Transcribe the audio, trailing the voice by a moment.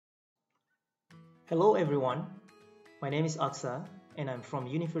Hello everyone, my name is Aqsha and I'm from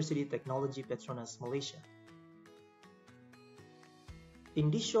Universiti Teknologi PETRONAS, Malaysia. In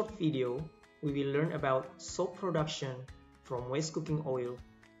this short video, we will learn about soap production from waste cooking oil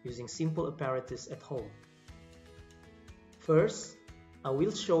using simple apparatus at home. First, I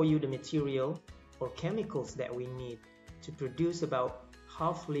will show you the material or chemicals that we need to produce about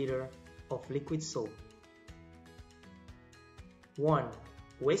half liter of liquid soap. 1.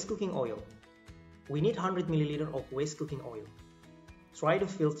 Waste cooking oil. We need 100 ml of waste cooking oil. Try to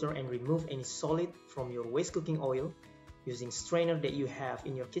filter and remove any solid from your waste cooking oil using strainer that you have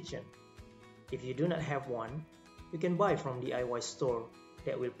in your kitchen. If you do not have one, you can buy from DIY store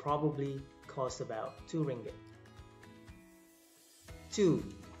that will probably cost about 2 ringgit. 2.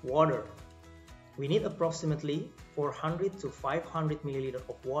 Water. We need approximately 400 to 500 ml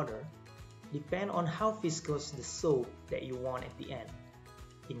of water, depend on how viscous the soap that you want at the end.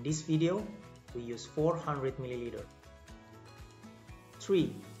 In this video, we use 400 ml.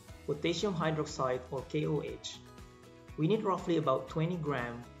 3. Potassium hydroxide or KOH. We need roughly about 20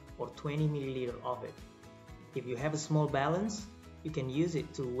 gram or 20 ml of it. If you have a small balance, you can use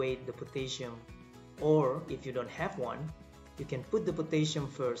it to weigh the potassium, or if you don't have one, you can put the potassium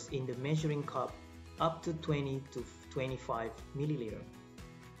first in the measuring cup up to 20 to 25 ml.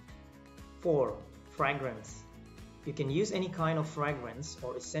 4. Fragrance. You can use any kind of fragrance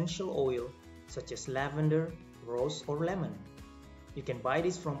or essential oil such as lavender, rose or lemon. You can buy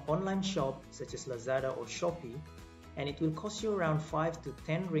this from online shop such as Lazada or Shopee, and it will cost you around 5 to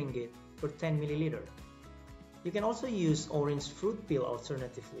 10 ringgit per 10 ml. You can also use orange fruit peel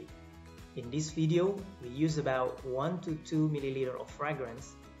alternatively. In this video, we use about 1 to 2 ml of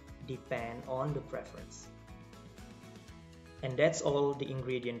fragrance, depend on the preference. And that's all the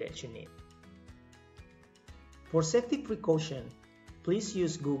ingredient that you need. For safety precaution, please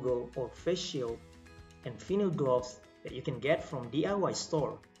use Google or face shield and vinyl gloves that you can get from DIY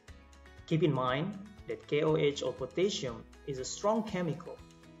store. Keep in mind that KOH or potassium is a strong chemical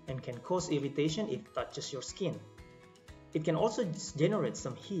and can cause irritation if it touches your skin. It can also generate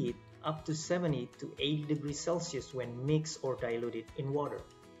some heat up to 70 to 80 degrees Celsius when mixed or diluted in water.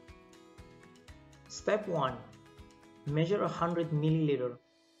 Step 1. Measure 100 ml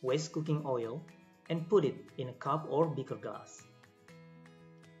waste cooking oil and put it in a cup or beaker glass.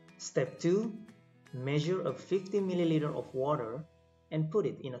 Step 2. Measure a 50 ml of water and put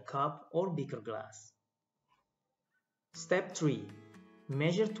it in a cup or beaker glass. Step 3.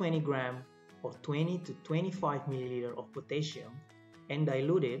 Measure 20 gram or 20 to 25 ml of potassium and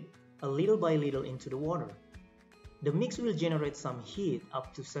dilute it a little by little into the water. The mix will generate some heat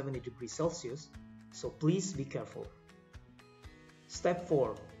up to 70 degrees Celsius, so please be careful. Step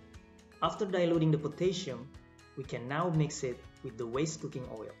 4. After diluting the potassium, we can now mix it with the waste cooking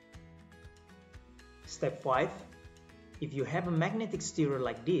oil. Step 5. If you have a magnetic stirrer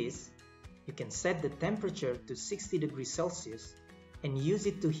like this, you can set the temperature to 60 degrees Celsius and use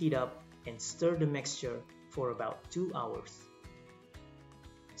it to heat up and stir the mixture for about 2 hours.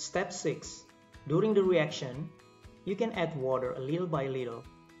 Step 6. During the reaction, you can add water a little by little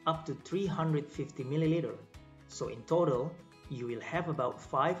up to 350 ml. So in total, you will have about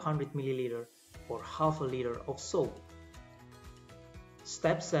 500 ml or half a liter of soap.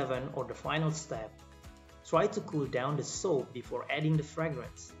 Step 7 or the final step. Try to cool down the soap before adding the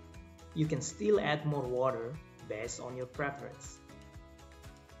fragrance. You can still add more water based on your preference.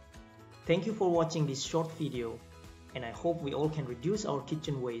 Thank you for watching this short video, and I hope we all can reduce our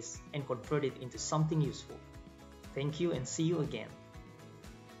kitchen waste and convert it into something useful. Thank you and see you again.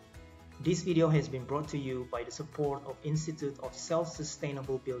 This video has been brought to you by the support of Institute of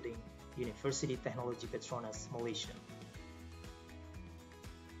Self-Sustainable Building, Universiti Teknologi PETRONAS, Malaysia.